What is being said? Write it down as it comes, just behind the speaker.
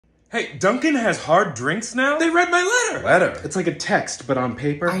Hey, Dunkin has hard drinks now? They read my letter. Letter? It's like a text, but on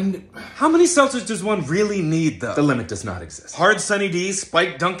paper. How many seltzers does one really need, though? The limit does not exist. Hard Sunny D's,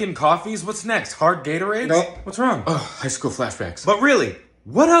 spiked Dunkin' coffees? What's next? Hard Gatorades? Nope. What's wrong? Oh, high school flashbacks. But really,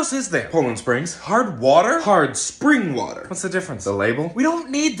 what else is there? Poland Springs. Hard water? Hard spring water. What's the difference? The label? We don't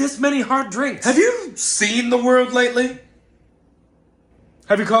need this many hard drinks. Have you seen the world lately?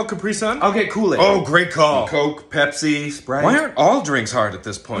 Have you called Capri Sun? I'll get Kool-Aid. Oh, great call. Coke, Pepsi, Sprite. Why aren't all drinks hard at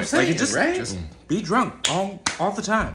this point? I'm saying, just right? be drunk all the time.